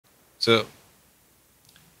So,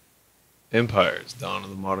 Empires: Dawn of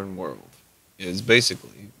the Modern World is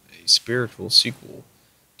basically a spiritual sequel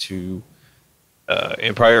to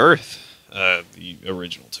Empire Earth, the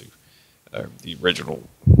original two. The original,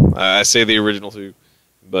 I say the original two,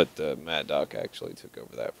 but Matt Doc actually took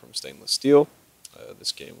over that from Stainless Steel.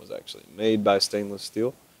 This game was actually made by Stainless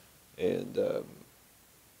Steel, and I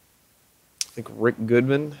think Rick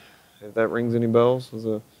Goodman, if that rings any bells, was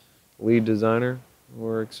a lead designer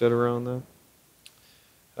or etc. on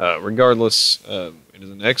that. Regardless, it is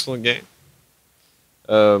an excellent game.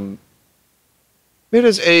 Um, it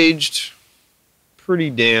has aged pretty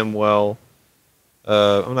damn well.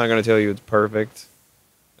 I'm not going to tell you it's perfect,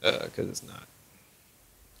 because it's not.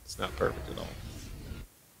 It's not perfect at all.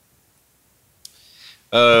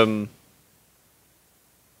 I'm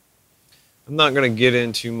not going to get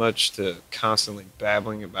into much to constantly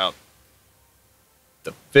babbling about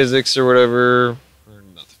the physics or whatever, or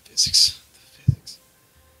not the physics,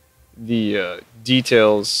 the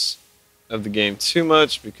details of the game too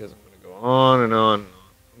much, because I'm going to go on and on and on.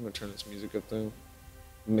 I'm going to turn this music up though.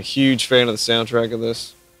 I'm a huge fan of the soundtrack of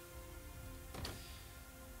this.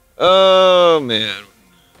 Oh man.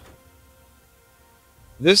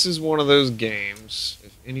 This is one of those games,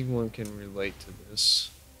 if anyone can relate to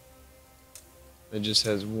this, that just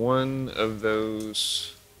has one of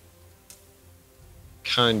those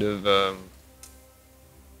kind of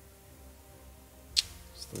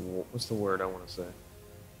what's the word I want to say?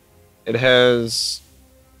 It has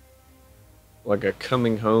like a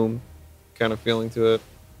coming home kind of feeling to it.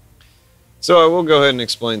 So I will go ahead and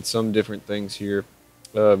explain some different things here.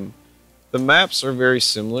 The maps are very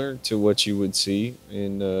similar to what you would see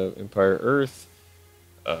in Empire Earth.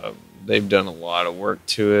 They've done a lot of work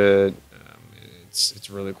to it. It's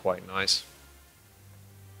really quite nice.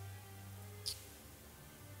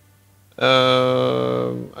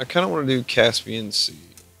 I kind of want to do Caspian Sea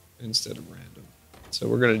instead of random, so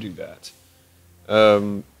we're going to do that.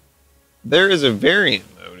 There is a variant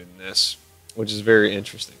mode in this, which is very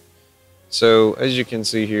interesting. So as you can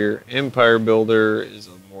see here, Empire Builder is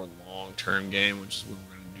a more long-term game, which is what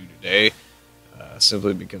we're going to do today,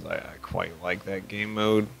 simply because I quite like that game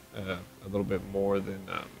mode a little bit more than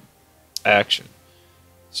action.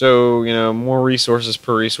 So, you know, more resources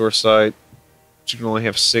per resource site. You can only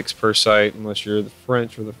have 6 per site unless you're the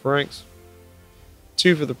French or the Franks.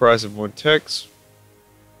 2 for the price of 1 techs.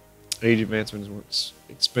 Age advancement is more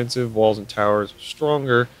expensive. Walls and towers are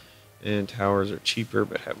stronger, and towers are cheaper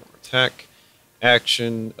but have more attack.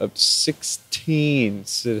 Action, up to 16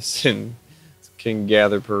 citizens can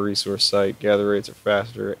gather per resource site. Gather rates are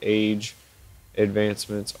faster. Age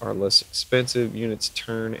advancements are less expensive. Units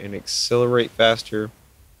turn and accelerate faster,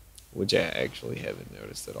 which I actually haven't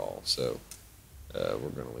noticed at all. So we're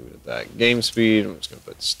going to leave it at that. Game speed, I'm just going to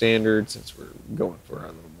put standard since we're going for a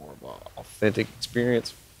little more of an authentic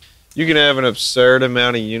experience. You can have an absurd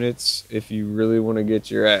amount of units if you really want to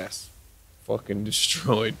get your ass fucking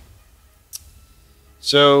destroyed.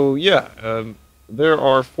 So yeah, there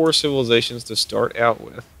are 4 civilizations to start out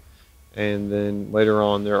with, and then later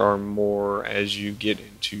on there are more as you get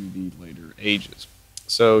into the later ages.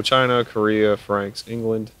 So China, Korea, Franks,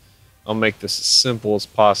 England. I'll make this as simple as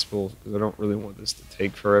possible because I don't really want this to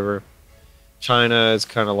take forever. China is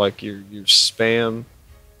kind of like your spam,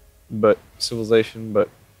 but civilization, but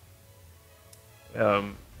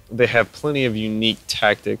they have plenty of unique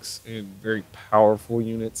tactics and very powerful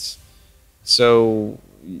units. So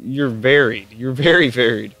you're varied. You're very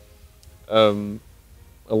varied. A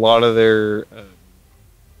lot of their,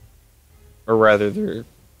 or rather,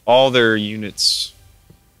 all their units,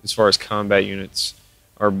 as far as combat units,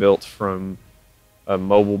 are built from a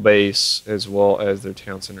mobile base, as well as their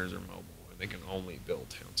town centers are mobile, and they can only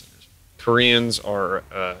build town centers. Koreans are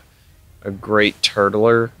a great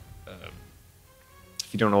turtler.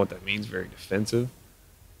 If you don't know what that means, very defensive.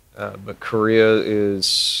 But Korea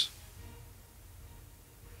is,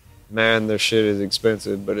 man, their shit is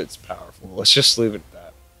expensive, but it's powerful. Let's just leave it at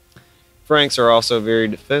that. Franks are also very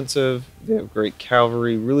defensive. They have great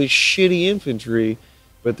cavalry, really shitty infantry,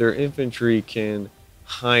 but their infantry can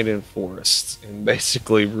hide in forests and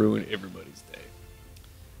basically ruin everybody's day,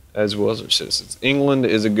 as well as their citizens. England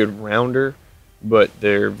is a good rounder, but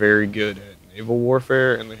they're very good at naval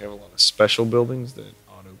warfare, and they have a lot of special buildings that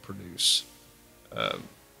auto-produce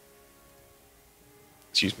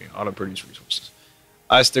resources.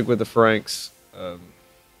 I stick with the Franks.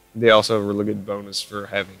 They also have a really good bonus for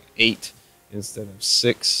having 8 instead of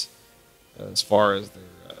 6 as far as their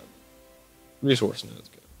resource nodes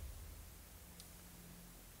go.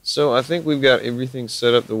 So I think we've got everything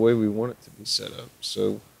set up the way we want it to be set up.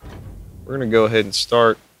 So we're going to go ahead and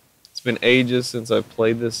start. Let's It's been ages since I've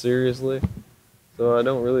played this seriously, so I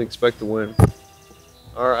don't really expect to win.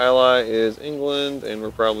 Our ally is England, and we're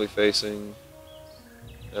probably facing...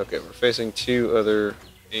 Okay, we're facing 2 other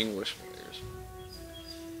English players.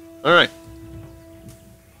 Alright.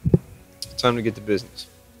 Time to get to business.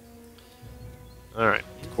 Alright,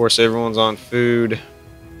 of course everyone's on food.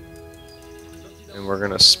 And we're going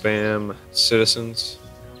to spam citizens.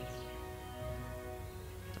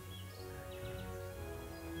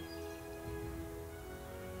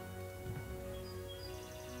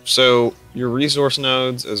 So, your resource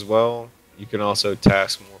nodes as well, you can also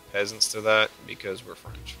task more peasants to that because we're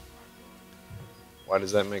French. Why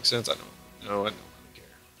does that make sense? I don't know. I don't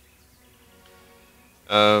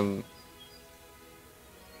care.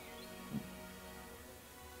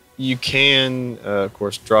 You can, of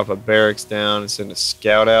course, drop a barracks down and send a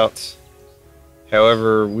scout out.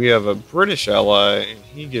 However, we have a British ally, and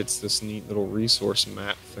he gets this neat little resource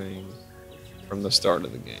map thing from the start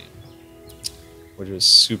of the game, which is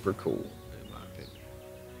super cool, in my opinion.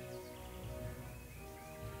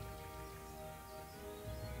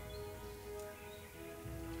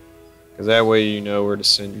 Because that way you know where to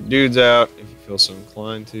send your dudes out if you feel so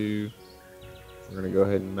inclined to. We're going to go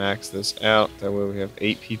ahead and max this out. That way we have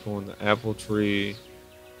 8 people in the apple tree,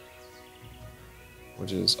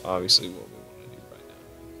 which is obviously what we want to do right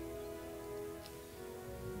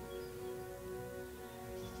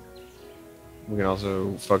now. We can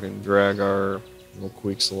also fucking drag our little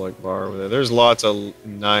quick select bar over there. There's lots of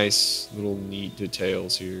nice little neat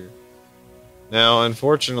details here. Now,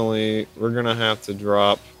 unfortunately, we're going to have to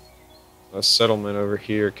drop a settlement over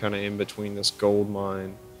here kind of in between this gold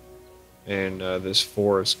mine and this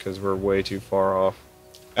forest because we're way too far off.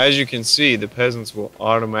 As you can see, the peasants will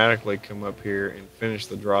automatically come up here and finish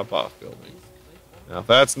the drop-off building. Now, if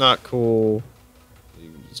that's not cool,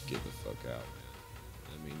 you can just get the fuck out,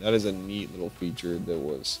 man. I mean, that is a neat little feature that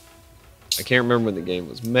was... I can't remember when the game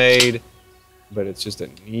was made, but it's just a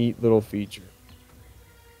neat little feature.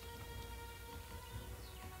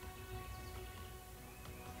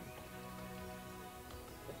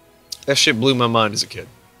 That shit blew my mind as a kid.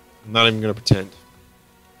 I'm not even going to pretend.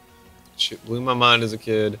 Shit blew my mind as a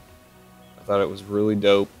kid. I thought it was really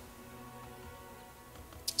dope.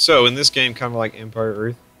 So, in this game, kind of like Empire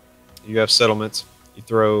Earth, you have settlements. You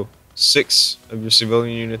throw 6 of your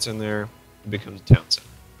civilian units in there, it becomes a town center.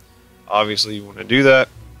 Obviously, you want to do that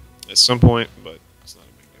at some point, but it's not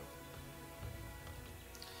a big deal.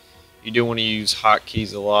 You do want to use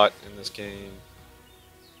hotkeys a lot in this game.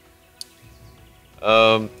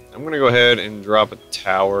 I'm going to go ahead and drop a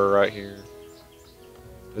tower right here.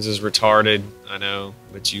 This is retarded, I know,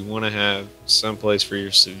 but you want to have some place for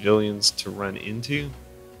your civilians to run into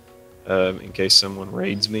in case someone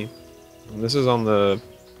raids me. And this is on the,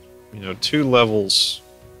 2 levels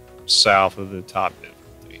south of the top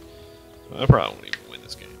difficulty. So I probably won't even win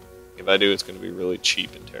this game. If I do, it's going to be really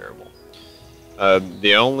cheap and terrible.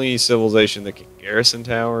 The only civilization that can garrison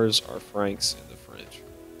towers are Franks and the French.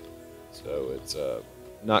 So it's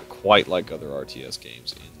not quite like other RTS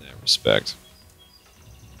games in that respect.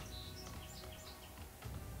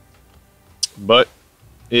 But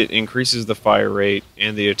it increases the fire rate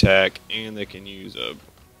and the attack, and they can use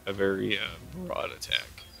a very broad attack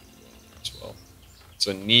as well. It's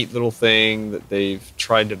a neat little thing that they've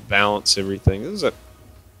tried to balance everything. This is a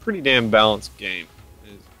pretty damn balanced game.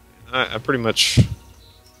 I pretty much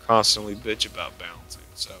constantly bitch about balancing,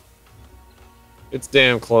 so it's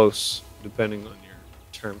damn close depending on your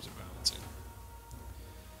terms of balancing.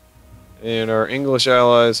 And our English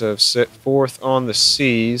allies have set forth on the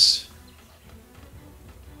seas.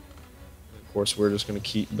 Of course, we're just going to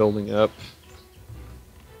keep building up.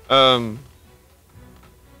 I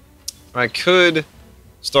could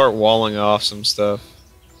start walling off some stuff.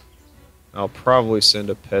 I'll probably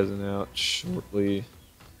send a peasant out shortly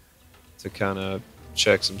to kind of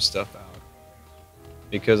check some stuff out.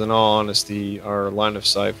 Because in all honesty, our line of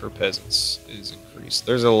sight for peasants is increased.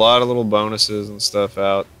 There's a lot of little bonuses and stuff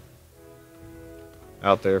out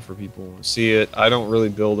there for people who want to see it. I don't really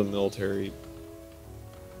build a military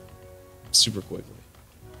super quickly.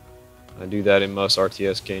 I do that in most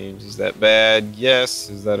RTS games. Is that bad? Yes.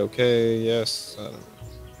 Is that okay? Yes. I don't know.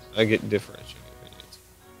 I get differentiating opinions.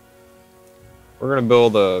 We're going to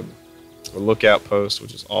build a lookout post,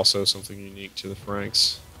 which is also something unique to the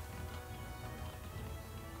Franks.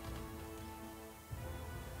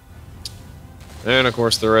 And of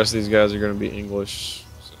course, the rest of these guys are going to be English.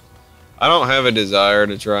 So I don't have a desire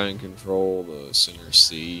to try and control the center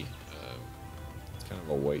sea. It's kind of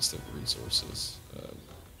a waste of resources.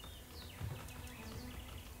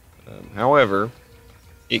 However,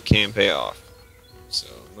 it can pay off. So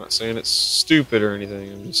I'm not saying it's stupid or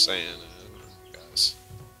anything. I'm just saying, guys,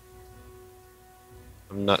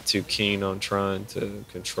 I'm not too keen on trying to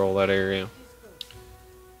control that area.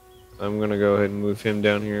 I'm going to go ahead and move him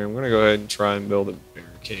down here. I'm going to go ahead and try and build a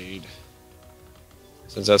barricade,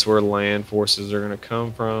 since that's where land forces are going to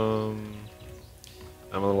come from.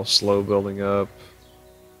 I'm a little slow building up.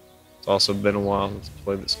 It's also been a while since I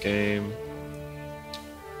played this game.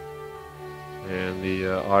 And the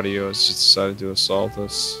audio has just decided to assault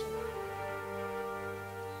us.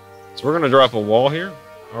 So we're going to drop a wall here.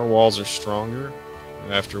 Our walls are stronger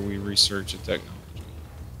after we research the technology.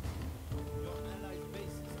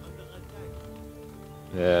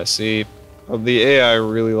 Yeah, see, the AI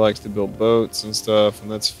really likes to build boats and stuff,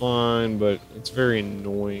 and that's fine, but it's very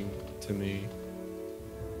annoying to me.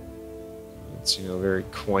 It's, you know, very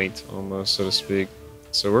quaint almost, so to speak.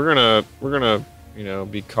 So we're gonna, you know,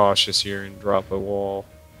 be cautious here and drop a wall.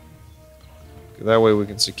 That way we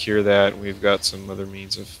can secure that, and we've got some other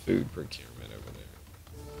means of food procurement over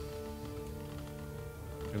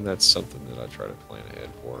there. And that's something that I try to plan ahead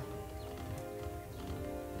for.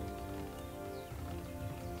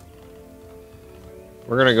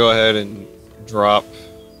 We're gonna go ahead and drop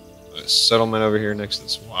a settlement over here next to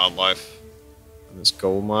this wildlife and this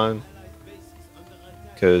gold mine,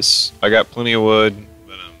 because I got plenty of wood,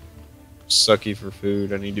 but I'm sucky for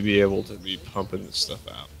food. I need to be able to be pumping this stuff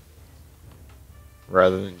out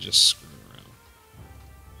rather than just screwing around.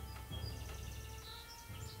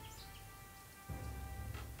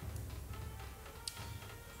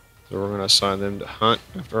 So we're gonna assign them to hunt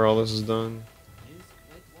after all this is done.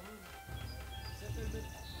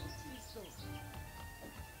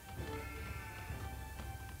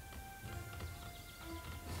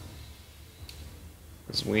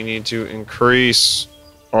 Because we need to increase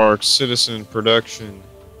our citizen production.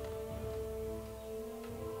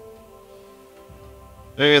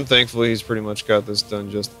 And thankfully he's pretty much got this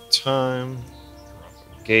done just in time. Drop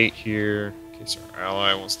a gate here in case our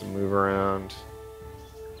ally wants to move around,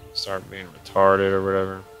 start being retarded or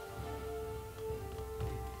whatever.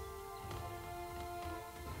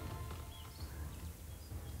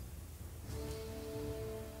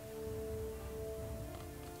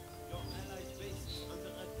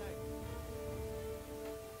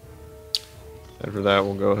 After that,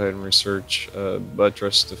 we'll go ahead and research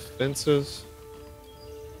buttress defenses,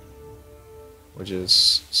 which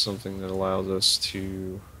is something that allows us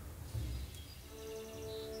to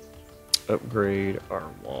upgrade our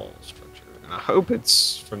wall structure. And I hope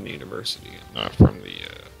it's from the university and not from the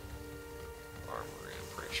armory.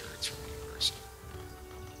 I'm pretty sure it's from the university.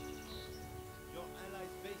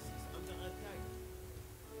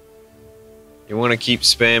 You want to keep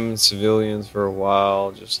spamming civilians for a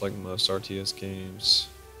while, just like most RTS games.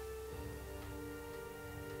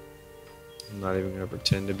 I'm not even going to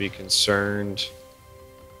pretend to be concerned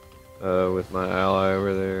with my ally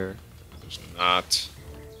over there. There's not.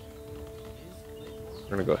 I'm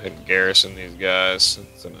going to go ahead and garrison these guys.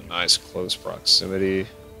 It's in a nice close proximity.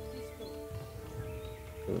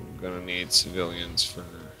 I'm going to need civilians for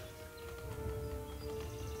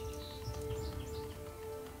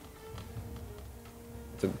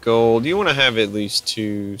the gold. You want to have at least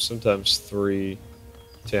 2, sometimes 3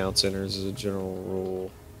 town centers as a general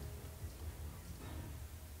rule.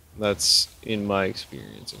 That's in my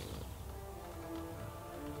experience anyway.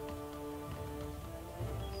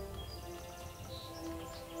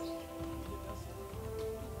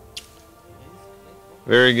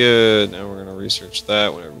 Very good. Now we're going to research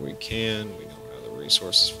that whenever we can. We don't have the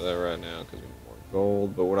resources for that right now because we need more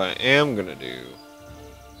gold. But what I am going to do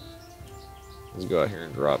is go out here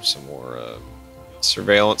and drop some more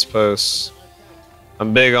surveillance posts.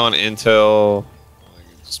 I'm big on intel. Like,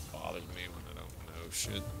 it just bothers me when I don't know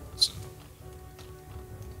shit. So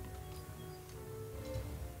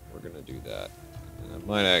we're going to do that. And I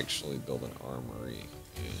might actually build an armory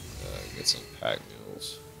and get some pack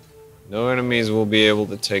mules. No enemies will be able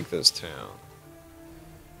to take this town.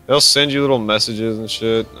 They'll send you little messages and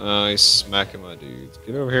shit. He's smacking my dudes.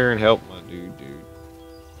 Get over here and help my dude.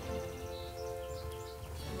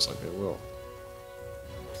 Looks like they will.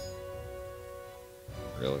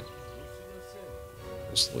 Really?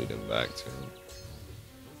 Just lead him back to him.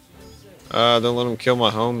 Don't let him kill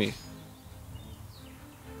my homie.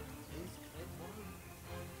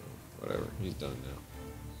 Whatever, he's done now.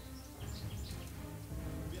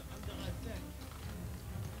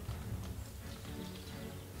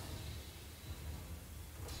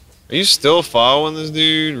 Are you still following this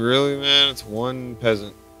dude? Really, man? It's one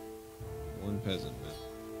peasant. One peasant, man.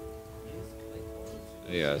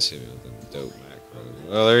 Yeah, I see me with them dope macros.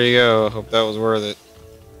 Well, there you go. I hope that was worth it.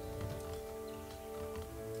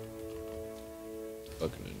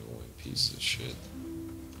 Fucking annoying pieces of shit.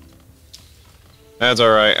 That's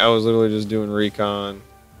alright. I was literally just doing recon.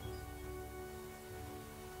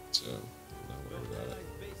 So, I'm not worried about it.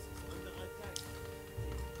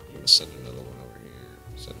 I'm gonna send another one over here.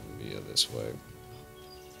 Send him via this way.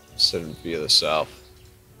 Send him via the south.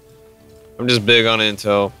 I'm just big on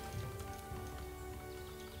intel.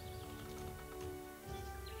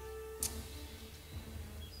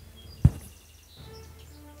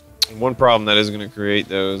 One problem that is going to create,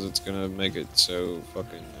 though, is it's going to make it so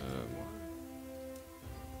fucking...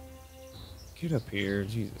 get up here,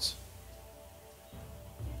 Jesus.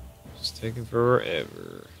 It's taking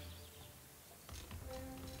forever.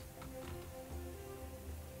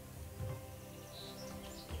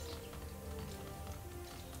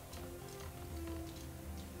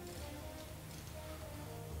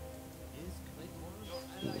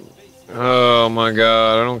 Oh my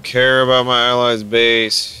god, I don't care about my ally's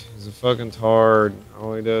base. He's a fucking tard.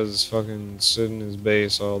 All he does is fucking sit in his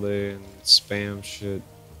base all day and spam shit.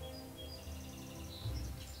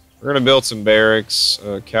 We're gonna build some barracks.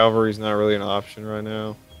 Cavalry's not really an option right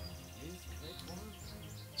now.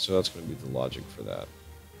 So that's gonna be the logic for that.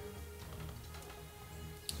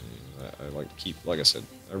 And I like to keep, like I said,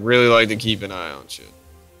 I really like to keep an eye on shit.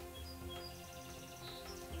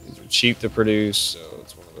 These are cheap to produce, so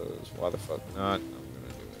it's one of those, why the fuck not? I'm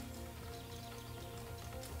gonna do it.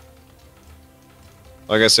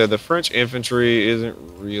 Like I said, the French infantry isn't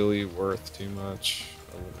really worth too much.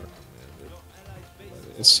 I wouldn't recommend it.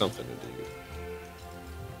 But it's something to do.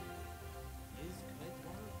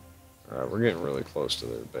 Alright, we're getting really close to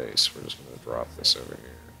their base. We're just gonna drop this over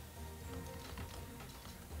here.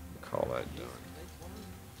 Call that done.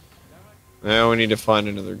 Now we need to find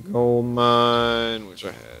another gold mine, which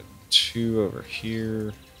I had 2 over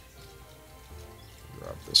here.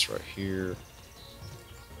 Drop this right here.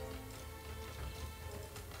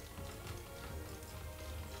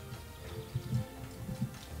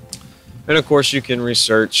 And of course you can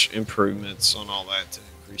research improvements on all that to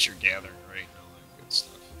increase your gathering rate and all that good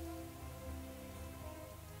stuff.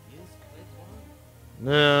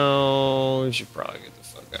 Now, you should probably get the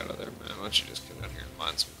fuck out of there, man. Why don't you just come out here and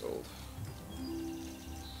mine some gold?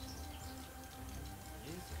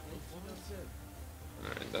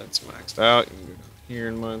 Alright, that's maxed out. You can go down here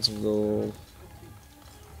and mine some gold.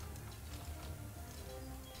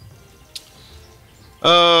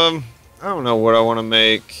 I don't know what I want to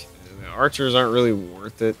make. The archers aren't really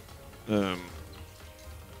worth it. We'll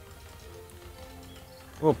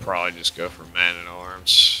probably just go for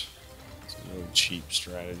man-at-arms. It's a really cheap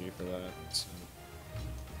strategy for that. So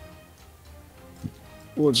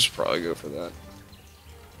we'll just probably go for that.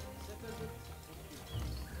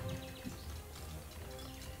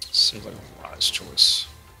 Seems like a wise choice.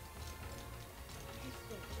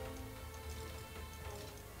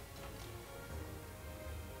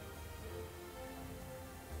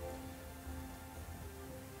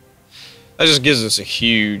 That just gives us a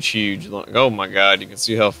huge oh my god, you can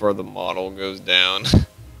see how far the model goes down. That's fucking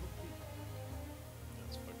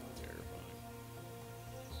terrifying.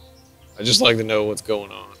 I just like to know what's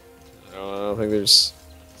going on. I don't think there's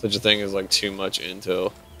such a thing as like too much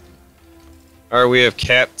intel. Alright, we have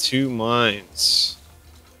capped 2 mines.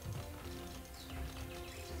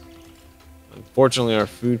 Unfortunately, our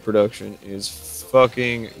food production is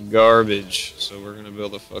fucking garbage, so we're gonna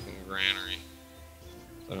build a fucking granary.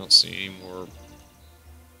 I don't see any more.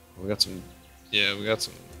 We got some. Yeah, we got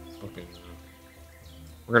some fucking.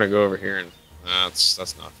 We're gonna go over here and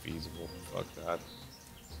that's not feasible. Fuck that.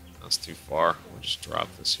 That's too far. We'll just drop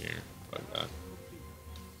this here. Fuck that.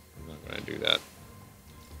 I'm not gonna do that.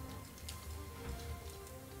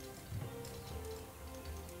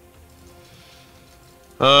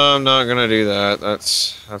 I'm not gonna do that.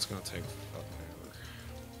 That's gonna take fucking ever.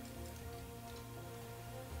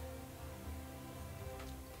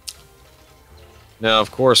 Now,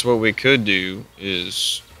 of course, what we could do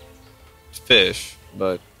is fish,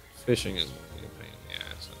 but fishing is gonna be a pain in the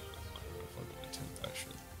ass. I'm not gonna fucking attempt that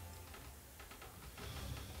shit.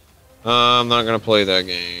 I'm not gonna play that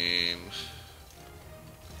game.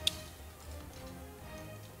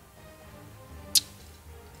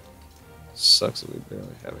 Sucks that we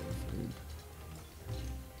barely have any food.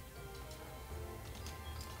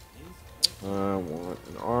 I want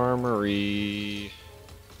an armory.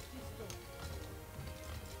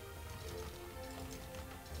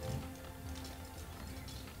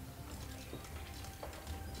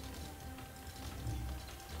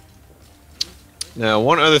 Now,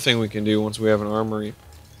 one other thing we can do once we have an armory.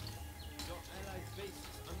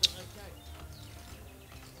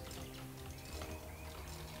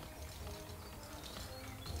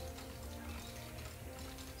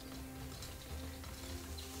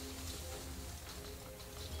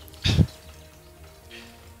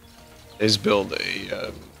 is build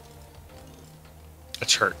a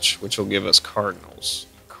church, which will give us cardinals.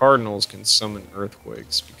 Cardinals can summon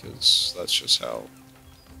earthquakes because that's just how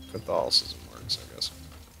Catholicism works, I guess.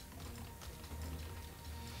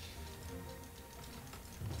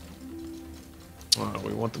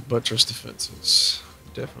 We want the buttress defenses.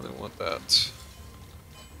 Definitely want that.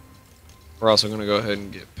 We're also going to go ahead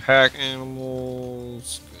and get pack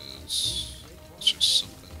animals because it's just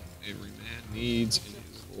something every man needs in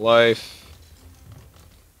his life.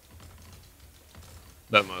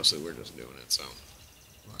 But mostly we're just doing it so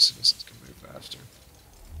my citizens can move faster,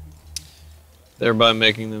 thereby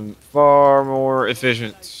making them far more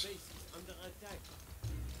efficient. So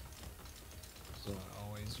I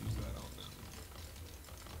always use that on them.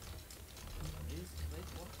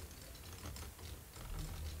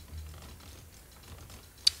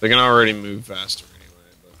 They can already move faster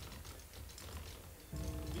anyway,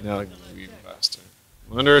 but now they can move even faster.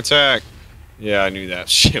 Under attack. Yeah, I knew that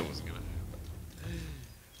shit was gonna happen.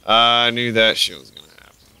 I knew that shit was gonna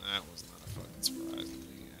happen. That was not a fucking surprise to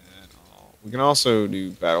me at all. We can also do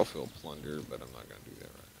battlefield plunder, but I'm not gonna do that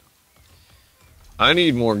right now. I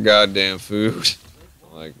need more goddamn food.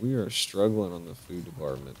 Like, we are struggling on the food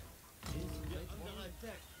department.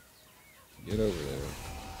 Get over there.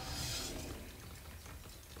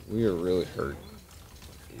 We are really hurting the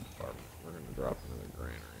food department. We're gonna drop another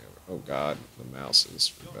granary. Oh god, the mouse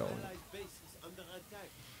is rebelling.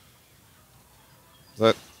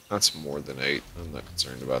 That's more than 8. I'm not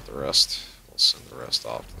concerned about the rest. We'll send the rest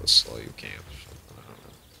off to the slave camp or something. I don't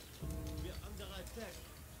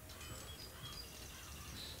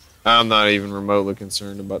know. I'm not even remotely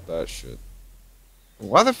concerned about that shit.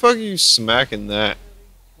 Why the fuck are you smacking that?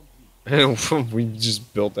 And we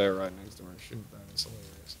just built that right next to our ship. That is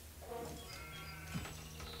hilarious.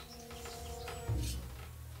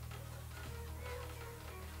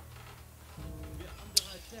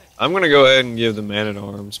 I'm gonna go ahead and give the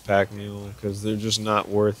man-at-arms pack mule because they're just not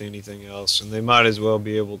worth anything else, and they might as well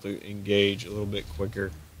be able to engage a little bit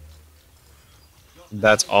quicker.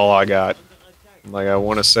 That's all I got. Like, I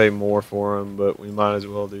want to say more for them, but we might as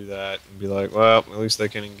well do that and be like, well, at least they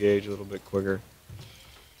can engage a little bit quicker.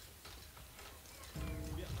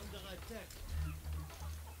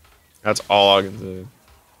 That's all I can do.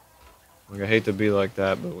 Like, I hate to be like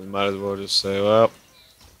that, but we might as well just say, well,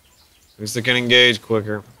 at least they can engage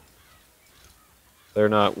quicker. They're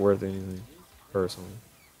not worth anything, personally.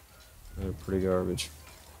 They're pretty garbage.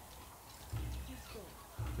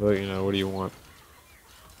 But, you know, what do you want?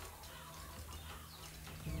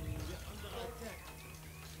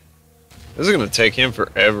 This is gonna take him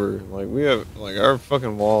forever. Like, we have, like, our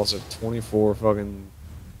fucking walls have 24 fucking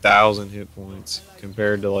thousand hit points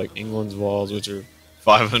compared to, like, England's walls, which are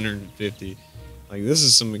 550. Like, this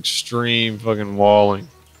is some extreme fucking walling.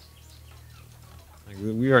 Like,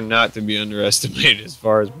 we are not to be underestimated as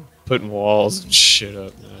far as putting walls and shit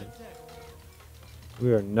up, man.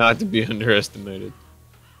 We are not to be underestimated.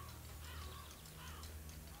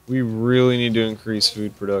 We really need to increase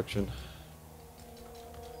food production.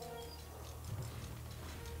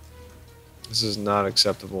 This is not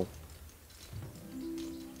acceptable.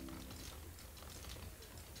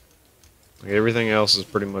 Like, everything else is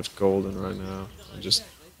pretty much golden right now.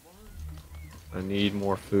 I need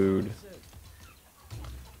more food.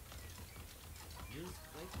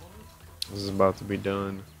 This is about to be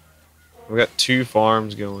done. We got 2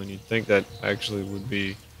 farms going. You'd think that actually would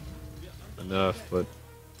be enough, but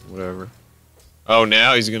whatever. Oh,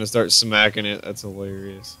 now he's gonna start smacking it. That's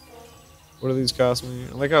hilarious. What do these cost me?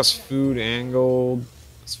 I like how it's food and gold.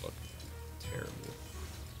 That's fucking terrible.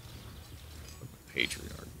 Fucking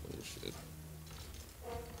patriarch bullshit.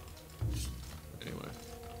 Anyway.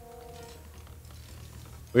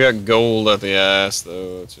 We got gold at the ass,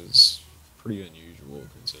 though, which is pretty unusual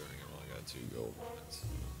considering I've only got 2 gold ones.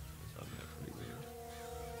 I found that pretty weird.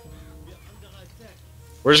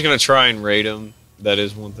 We're just going to try and raid them. That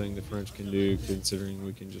is one thing the French can do, considering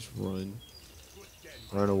we can just run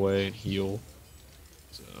away and heal.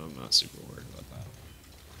 So I'm not super worried about that.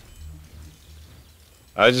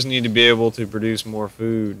 I just need to be able to produce more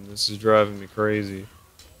food, and this is driving me crazy.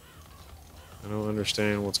 I don't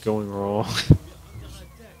understand what's going wrong.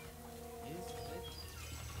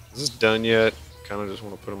 Is this done yet? Kind of just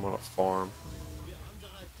want to put them on a farm.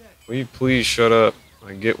 Will you please shut up?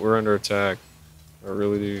 I get we're under attack. I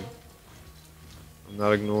really do. I'm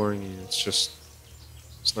not ignoring you. It's just,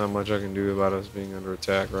 there's not much I can do about us being under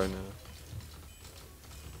attack right now.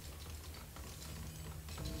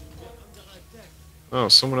 Oh,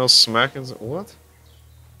 someone else smacking? What?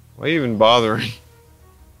 Why even bothering?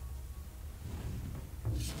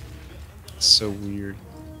 It's so weird.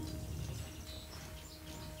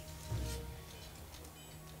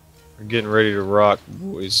 We're getting ready to rock,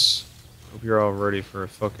 boys. Hope you're all ready for a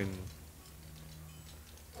fucking...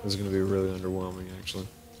 This is going to be really underwhelming, actually.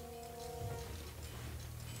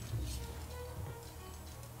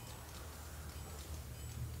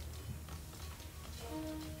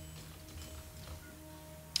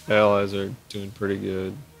 Allies are doing pretty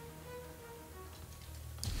good.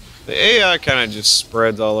 The AI kind of just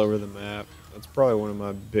spreads all over the map. That's probably one of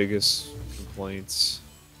my biggest complaints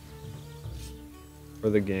for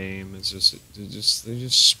the game. It's just they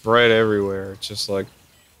just spread everywhere. It's just like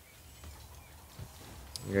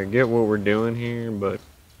I get what we're doing here, but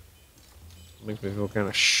it makes me feel kind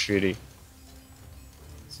of shitty.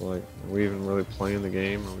 It's like, are we even really playing the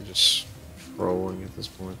game, or are we just trolling at this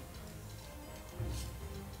point?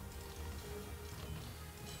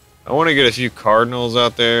 I want to get a few cardinals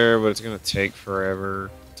out there, but it's going to take forever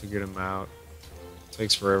to get them out. It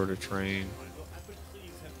takes forever to train.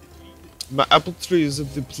 My apple trees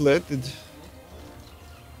have depleted.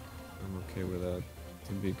 I'm okay with that,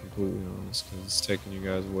 to be completely honest, because it's taking you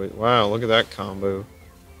guys away. Wow, look at that combo.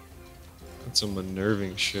 That's some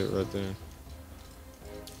unnerving shit right there.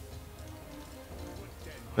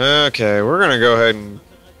 Okay, we're gonna go ahead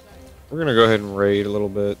and raid a little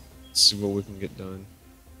bit, see what we can get done.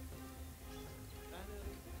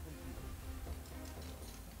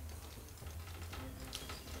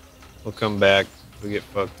 We'll come back if we get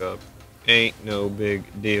fucked up. Ain't no big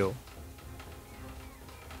deal.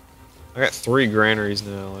 I got 3 granaries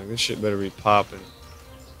now. Like, this shit better be popping.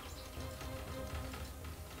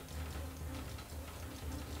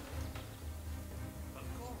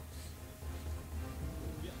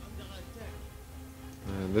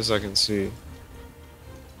 Man, this I can see.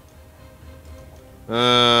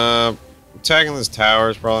 Attacking this tower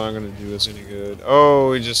is probably not going to do us any good.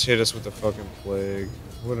 Oh, he just hit us with the fucking plague.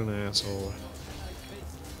 What an asshole.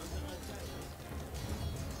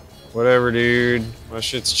 Whatever, dude. My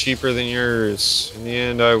shit's cheaper than yours. In the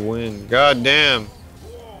end, I win. God damn.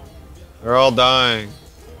 They're all dying.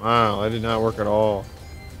 Wow, that did not work at all.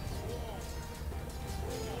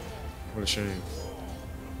 What a shame.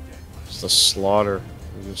 Just a slaughter.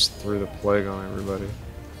 We just threw the plague on everybody.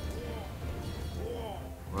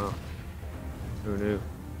 Wow. Who knew?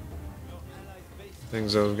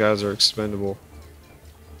 Thinks those guys are expendable.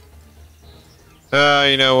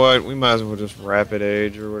 You know what? We might as well just rapid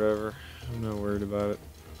age or whatever. I'm not worried about it.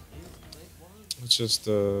 Let's just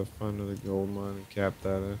find another gold mine and cap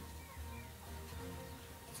that.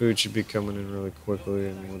 Food should be coming in really quickly,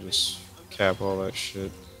 and we'll just cap all that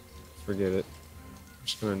shit. Forget it. I'm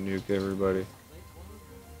just gonna nuke everybody.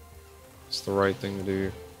 It's the right thing to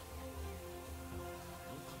do.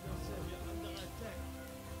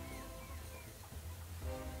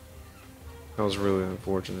 That was really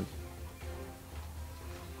unfortunate.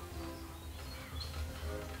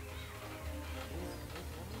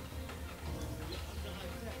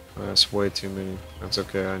 That's way too many. That's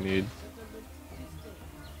okay, I need...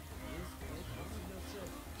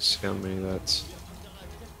 See how many that's...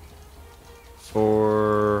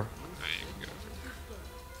 4... There you go.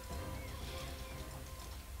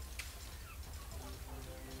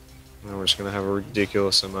 Now we're just gonna have a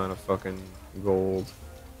ridiculous amount of fucking gold.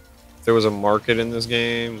 If there was a market in this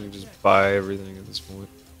game, we just buy everything at this point.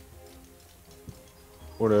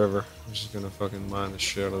 Whatever. I'm just gonna fucking mine the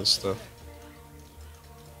shit out of this stuff.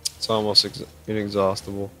 It's almost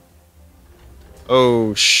inexhaustible.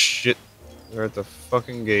 Oh shit. They're at the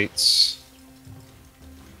fucking gates.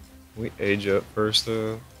 Can we age up first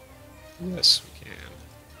though? Yes, we can.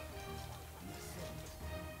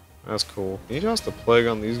 That's cool. Can you toss the plague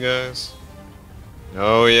on these guys?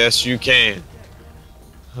 Oh yes you can.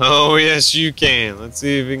 Oh yes you can. Let's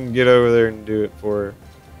see if we can get over there and do it for her.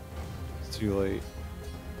 It's too late.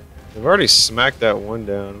 They've already smacked that one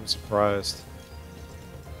down. I'm surprised.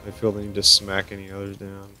 I feel they need to smack any others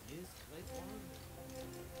down.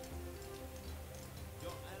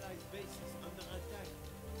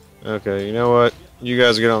 Okay, you know what? You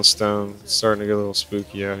guys get on stone. It's starting to get a little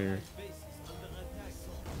spooky out here.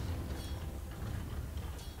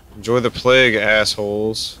 Enjoy the plague,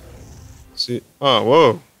 assholes. See? Oh,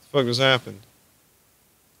 whoa. What the fuck just happened?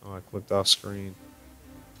 Oh, I clicked off screen.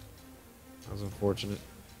 That was unfortunate.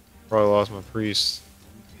 Probably lost my priest.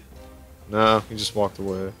 No, he just walked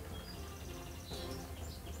away.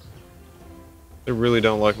 They really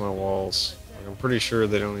don't like my walls. Like, I'm pretty sure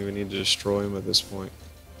they don't even need to destroy them at this point.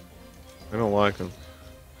 I don't like them.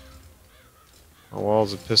 My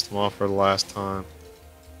walls have pissed them off for the last time.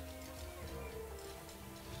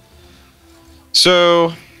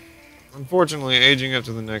 So, unfortunately, aging up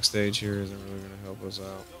to the next stage here isn't really going to help us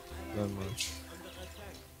out that much.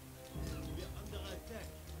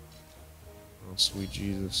 Oh, sweet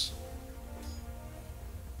Jesus.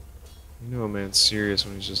 You know a man's serious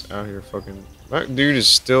when he's just out here fucking... That dude has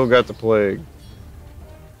still got the plague.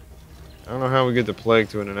 I don't know how we get the plague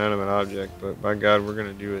to an inanimate object, but by God, we're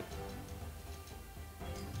gonna do it.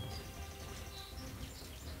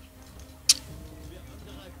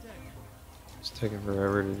 It's taking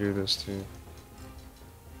forever to do this, too.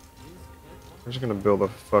 We're just gonna build a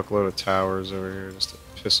fuckload of towers over here just to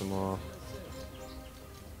piss them off.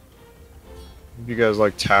 If you guys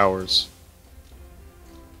like towers,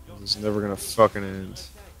 it's never gonna fucking end.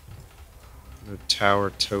 No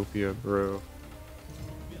Towertopia, bro.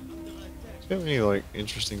 Do you have any like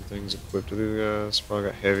interesting things equipped with these guys? Probably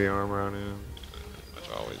got heavy armor on him. Pretty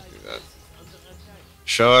much always do that.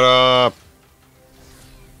 Shut up!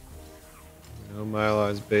 No, my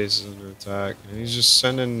allies' base is under attack, and he's just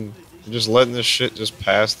sending, just letting this shit just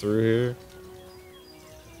pass through here.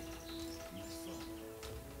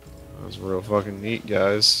 That was real fucking neat,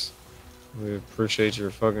 guys. We appreciate your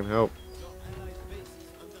fucking help.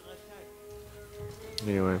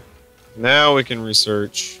 Anyway, now we can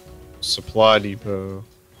research supply depot.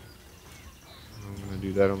 I'm gonna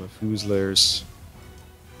do that on the Fusiliers.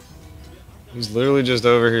 He's literally just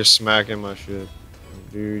over here smacking my shit.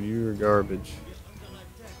 Dude, you are garbage.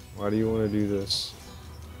 Why do you want to do this?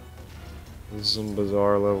 This is some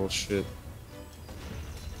bizarre level shit.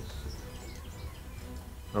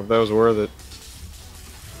 I hope that was worth it.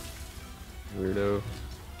 Weirdo.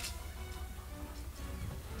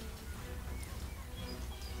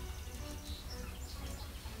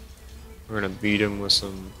 We're gonna beat him with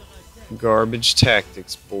some garbage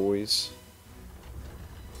tactics, boys.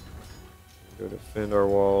 Go defend our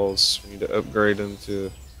walls. We need to upgrade them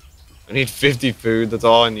to... I need 50 food, that's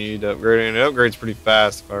all I need to upgrade. And it upgrades pretty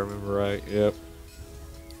fast if I remember right. Yep.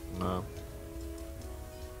 Wow.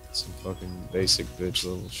 Some fucking basic bitch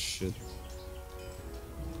level shit.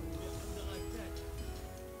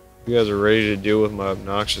 You guys are ready to deal with my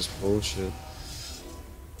obnoxious bullshit.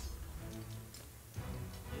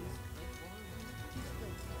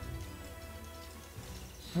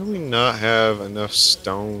 How do we not have enough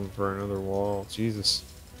stone for another wall? Jesus.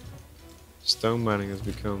 Stone mining has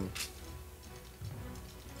become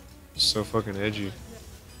so fucking edgy.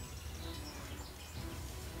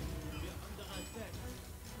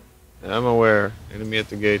 And I'm aware. Enemy at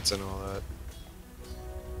the gates and all that.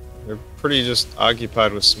 They're pretty just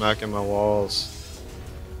occupied with smacking my walls.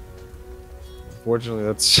 Unfortunately,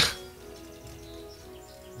 that's...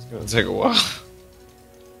 it's gonna take a while.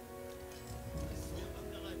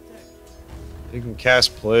 You can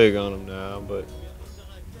cast plague on them now, but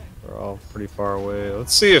they're all pretty far away.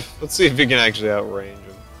 Let's see if we can actually outrange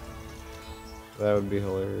them. That would be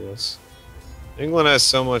hilarious. England has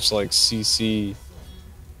so much like CC.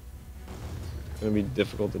 It's gonna be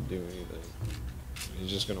difficult to do anything. He's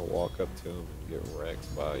just gonna walk up to him and get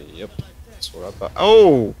wrecked by. Yep, that's what I thought.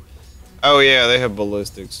 Oh, oh yeah, they have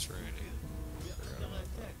ballistics training. Forgot about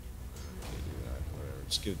that. Can't do that. Whatever.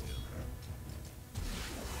 Just give it to him.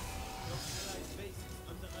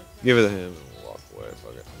 Give it to him and we'll walk away.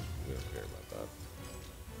 Fuck it. We don't care about that.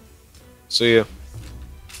 See ya.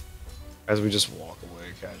 As we just walk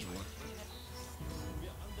away casually.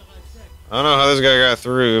 I don't know how this guy got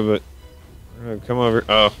through, but we're gonna come over.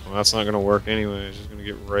 Oh, well, that's not gonna work anyway. He's just gonna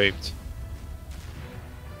get raped.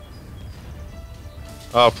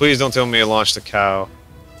 Oh, please don't tell me I launched a cow.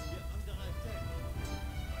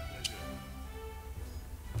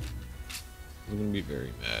 I'm gonna be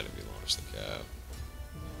very mad if he launched the cow.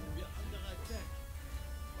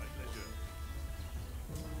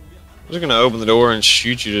 I'm just gonna open the door and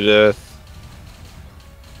shoot you to death.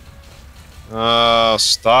 Oh,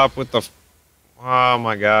 stop with the... Oh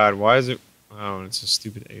my god, why is it... Oh, it's a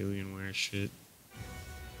stupid Alienware shit.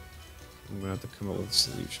 I'm gonna have to come up with a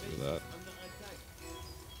solution to that.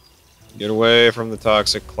 Get away from the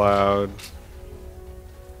toxic cloud.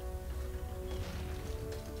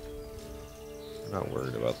 I'm not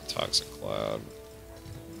worried about the toxic cloud.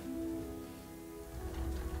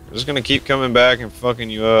 I'm just gonna keep coming back and fucking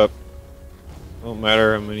you up. Don't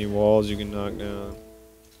matter how many walls you can knock down.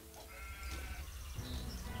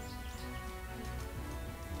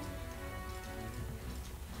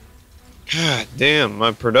 God damn,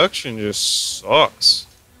 my production just sucks.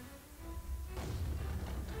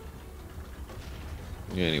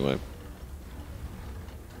 Yeah, anyway.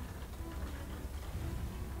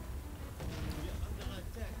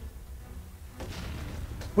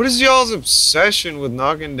 What is y'all's obsession with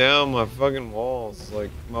knocking down my fucking walls?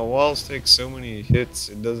 Like, my walls take so many hits,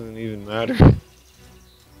 it doesn't even matter. Y'all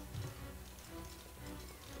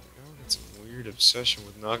got some weird obsession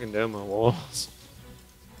with knocking down my walls.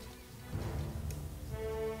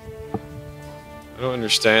 I don't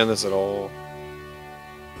understand this at all.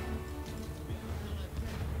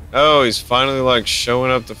 Oh, he's finally like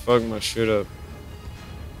showing up to fuck my shit up.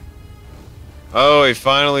 Oh, he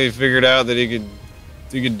finally figured out that he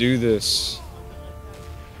could do this.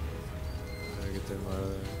 Gotta get them out of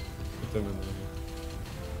there. Put them in there.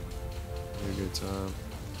 Have a good time.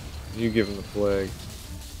 You give him the plague.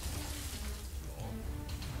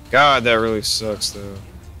 God, that really sucks though.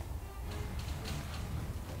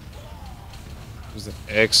 It was an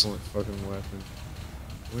excellent fucking weapon.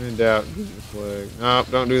 When in doubt, give him the plague. No,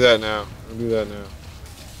 don't do that now. Don't do that now.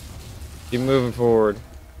 Keep moving forward.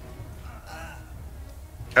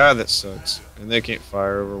 God, that sucks. And they can't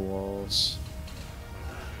fire over walls.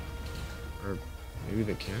 Or maybe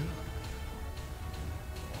they can?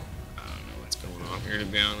 I don't know what's going on here, to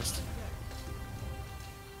be honest.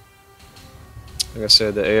 Like I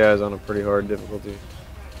said, the AI is on a pretty hard difficulty.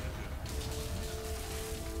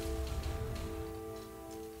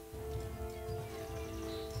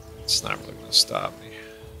 It's not really going to stop me.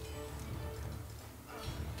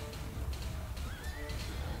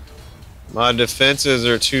 My defenses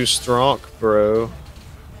are too strong, bro.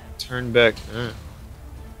 Turn back. Now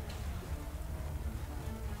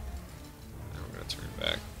we're going to turn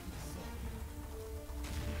back.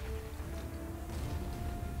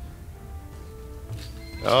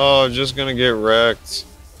 Oh, just going to get wrecked.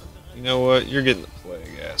 You know what? You're getting the plague,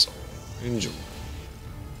 asshole. Enjoy.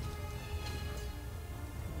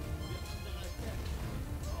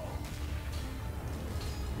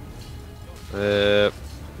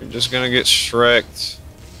 You're just gonna get shreked.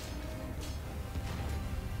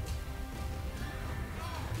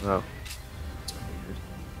 Oh. That's weird.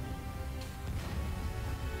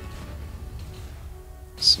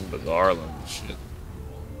 Some bizarre level shit.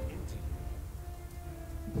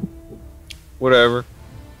 Whatever.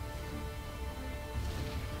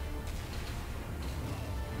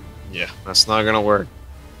 Yeah, that's not gonna work.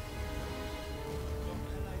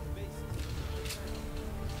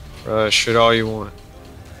 Shit all you want.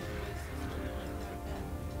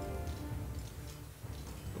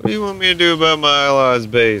 What do you want me to do about my allies'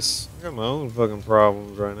 base? I got my own fucking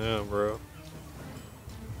problems right now, bro.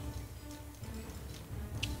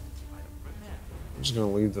 I'm just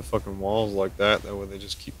gonna leave the fucking walls like that. That way they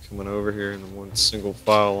just keep coming over here in the one single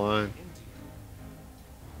file line.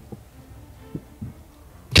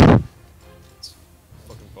 It's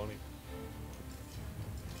fucking funny.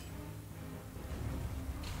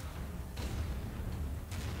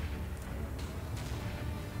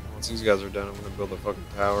 Once these guys are done, I'm gonna build a fucking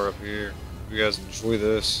tower up here. You guys enjoy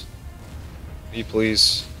this. Can you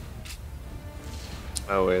please?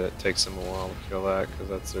 Oh wait, that takes them a while to kill that because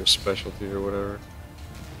that's their specialty or whatever.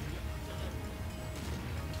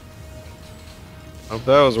 Hope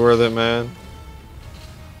that was worth it, man.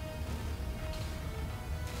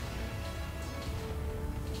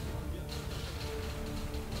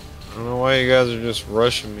 I don't know why you guys are just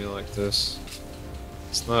rushing me like this.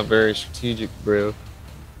 It's not very strategic, bro.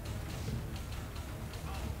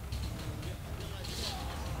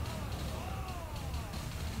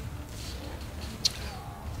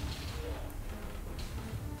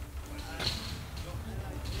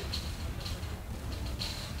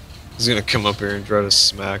 He's gonna come up here and try to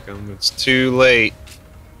smack him. It's too late.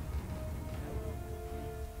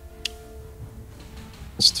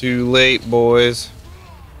 It's too late, boys.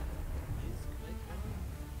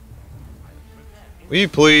 Will you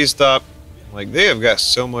please stop? Like, they have got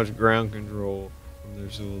so much ground control from their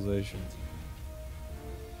civilization.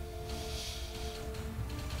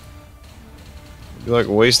 It'd be like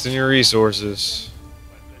wasting your resources.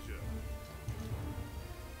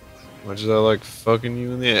 Much as I like fucking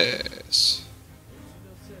you in the ass.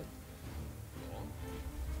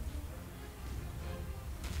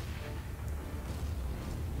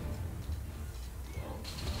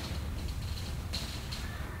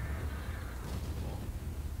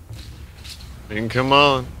 I mean, come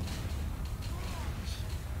on.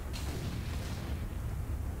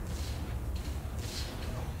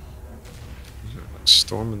 Like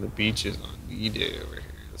storming the beaches on D-Day over here.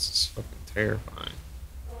 This is fucking terrifying.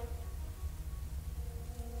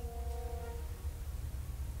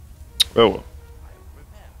 Oh well.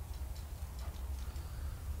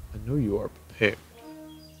 I know you are prepared,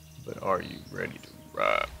 but are you ready to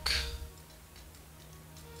rock?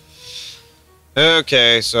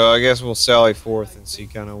 Okay, so I guess we'll sally forth and see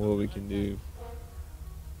kind of what we can do.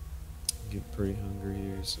 Get pretty hungry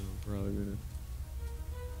here, so I'm probably gonna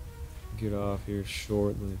get off here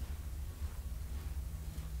shortly.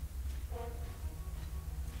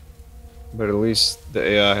 But at least the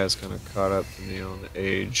AI has kind of caught up to me on the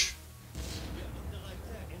age.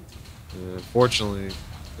 Fortunately,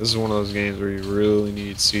 this is one of those games where you really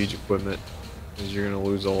need siege equipment, because you're going to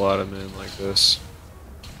lose a lot of men like this.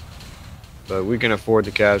 But we can afford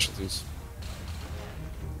the casualties.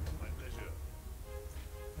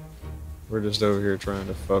 We're just over here trying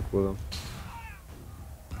to fuck with them.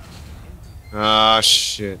 Ah,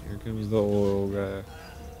 shit. Here comes the oil guy.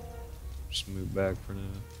 Just move back for now.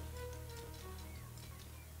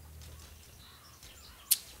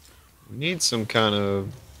 We need some kind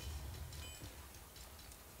of...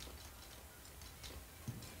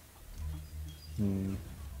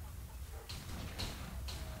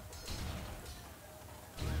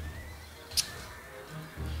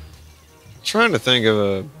 Trying to think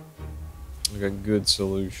of a good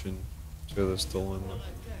solution to this dilemma.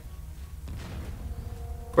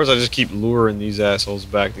 Of course, I just keep luring these assholes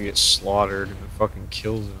back to get slaughtered, and it fucking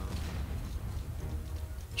kills them.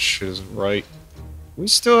 Shit isn't right. We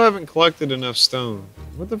still haven't collected enough stone.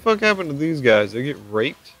 What the fuck happened to these guys? They get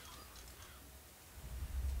raped?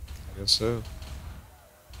 I guess so.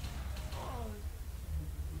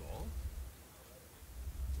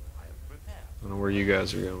 I don't know where you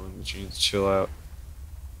guys are going, but you need to chill out.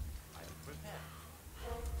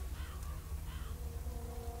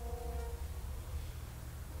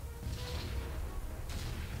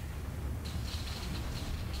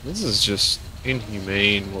 This is just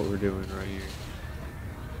inhumane what we're doing right here.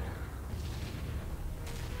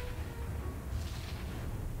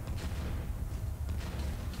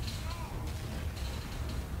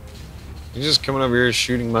 He's just coming over here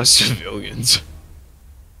shooting my civilians.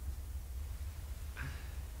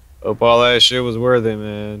 Hope all that shit was worth it,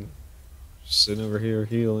 man. Just sitting over here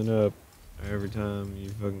healing up every time you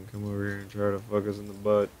fucking come over here and try to fuck us in the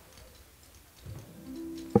butt.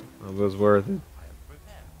 Hope it was worth it.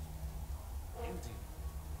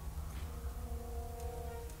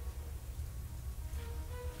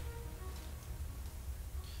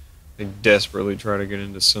 They desperately try to get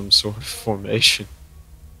into some sort of formation.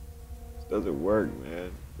 It doesn't work,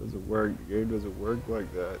 man. It doesn't work. The game doesn't work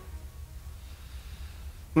like that.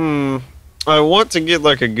 I want to get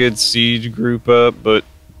like a good siege group up, but at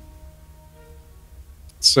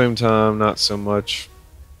the same time, not so much.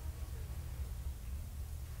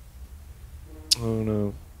 I don't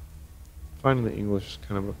know. Finding the English is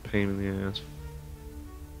kind of a pain in the ass.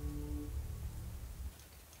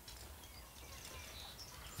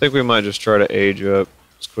 I think we might just try to age up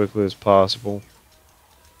as quickly as possible.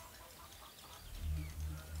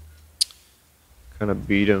 Kind of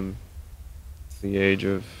beat him to the age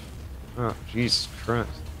of... Oh, Jesus Christ.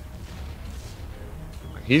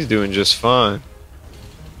 He's doing just fine.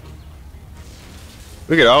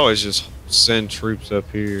 We could always just send troops up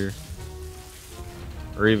here.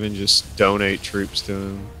 Or even just donate troops to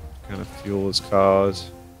him. Kind of fuel his cause.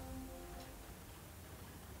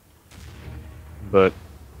 But...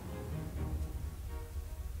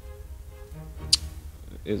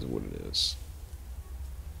 it is what it is.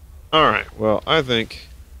 Alright, well, I think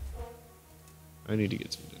I need to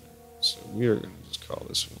get some dinner. So we are going to just call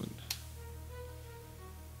this one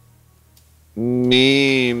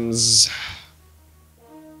Memes.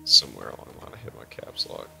 Somewhere along the line I hit my caps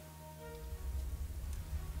lock.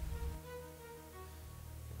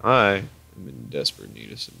 I am in desperate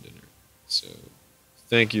need of some dinner. So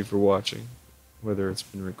thank you for watching, whether it's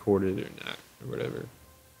been recorded or not, or whatever.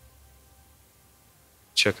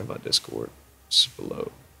 Check out my Discord. It's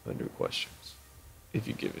below under questions. If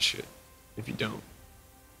you give a shit. If you don't,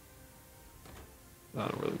 I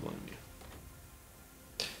don't really blame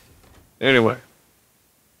you. Anyway,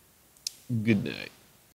 good night.